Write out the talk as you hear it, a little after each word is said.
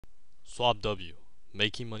Swapw,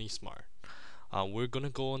 making money smart. We're gonna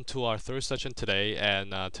go into our third session today,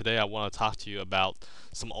 and today I want to talk to you about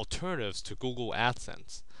some alternatives to Google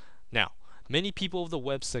Adsense. Now, many people of the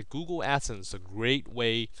web said Google Adsense is a great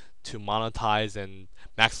way to monetize and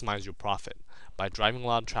maximize your profit by driving a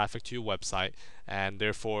lot of traffic to your website and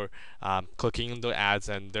therefore clicking on the ads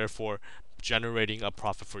and therefore generating a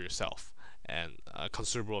profit for yourself and a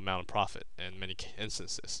considerable amount of profit in many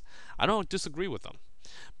instances. I don't disagree with them.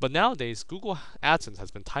 But nowadays, Google AdSense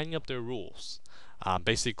has been tightening up their rules,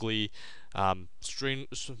 basically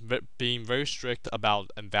being very strict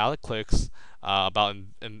about invalid clicks, about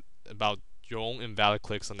your own invalid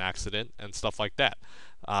clicks on accident and stuff like that.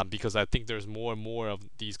 Because I think there's more and more of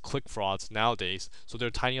these click frauds nowadays, so they're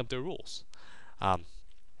tightening up their rules. Um,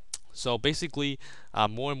 so basically,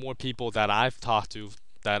 more and more people that I've talked to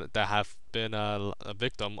that have been a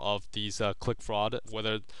victim of these click fraud,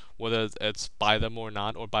 whether it's by them or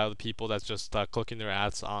not, or by other people that's just clicking their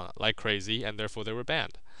ads on like crazy, and therefore they were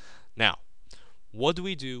banned. Now, what do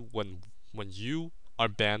we do when you are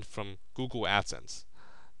banned from Google AdSense?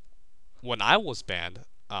 When I was banned,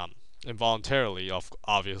 involuntarily,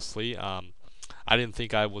 obviously, I didn't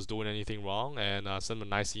think I was doing anything wrong and sent them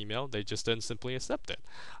a nice email. They just didn't simply accept it.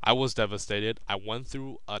 I was devastated. I went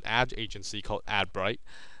through an ad agency called AdBright.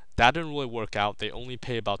 That didn't really work out. They only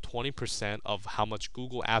pay about 20% of how much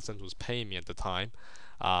Google AdSense was paying me at the time.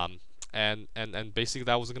 And basically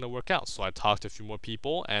that wasn't going to work out. So I talked to a few more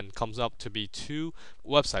people and comes up to be two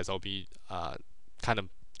websites I'll be kind of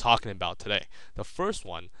talking about today. The first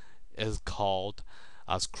one is called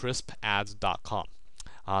crispads.com.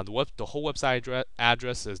 The whole website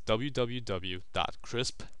address is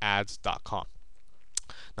www.crispads.com.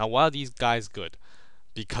 Now, why are these guys good?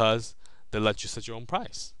 Because they let you set your own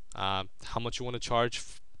price. How much you want to charge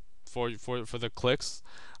for the clicks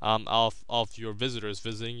of your visitors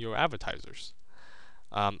visiting your advertisers.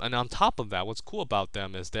 And on top of that, what's cool about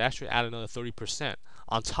them is they actually add another 30%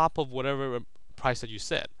 on top of whatever price that you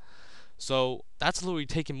set. So that's literally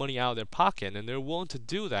taking money out of their pocket, and they're willing to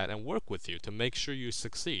do that and work with you to make sure you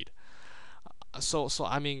succeed. So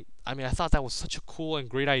I thought that was such a cool and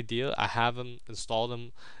great idea. I have them installed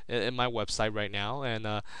them in my website right now, and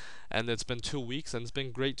it's been 2 weeks, and it's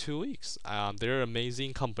been great 2 weeks. They're an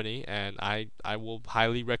amazing company, and I will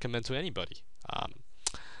highly recommend to anybody.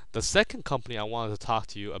 The second company I wanted to talk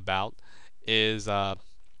to you about is they're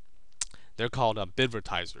called a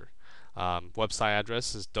Bidvertiser. Website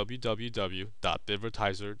address is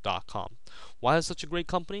www.bidvertiser.com. Why is it such a great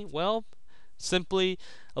company? Well, simply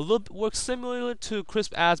a little bit works similar to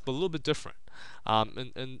Crisp Ads, but a little bit different.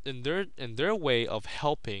 In their way of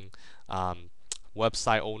helping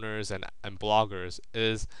website owners and bloggers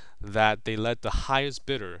is that they let the highest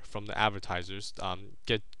bidder from the advertisers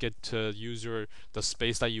get to use the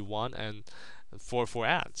space that you want and for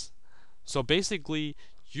ads. So basically,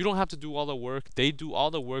 you don't have to do all the work. They do all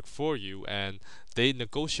the work for you, and they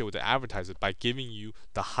negotiate with the advertiser by giving you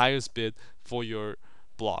the highest bid for your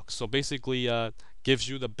blog. So basically, gives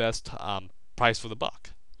you the best price for the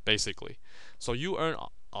buck, basically. So you earn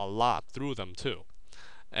a lot through them too.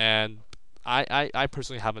 And I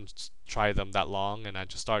personally haven't tried them that long, and I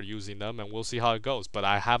just started using them, and we'll see how it goes. But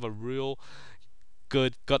I have a real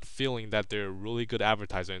good gut feeling that they're a really good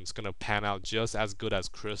advertiser, and it's going to pan out just as good as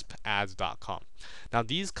crispads.com. Now,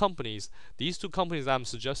 these two companies that I'm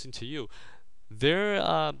suggesting to you, their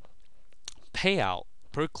payout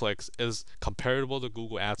per clicks is comparable to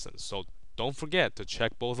Google AdSense. So don't forget to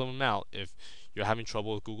check both of them out if you're having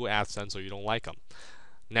trouble with Google AdSense or you don't like them.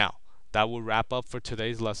 Now, that will wrap up for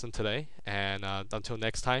today's lesson today. And until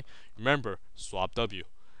next time, remember, Swapw,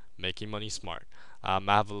 making money smart. I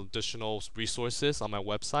have additional resources on my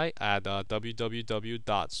website at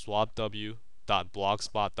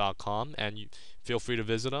www.swapw.blogspot.com, and feel free to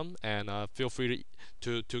visit them, and feel free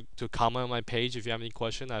to comment on my page if you have any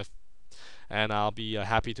questions, and I'll be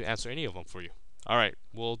happy to answer any of them for you. All right,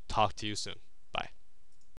 we'll talk to you soon.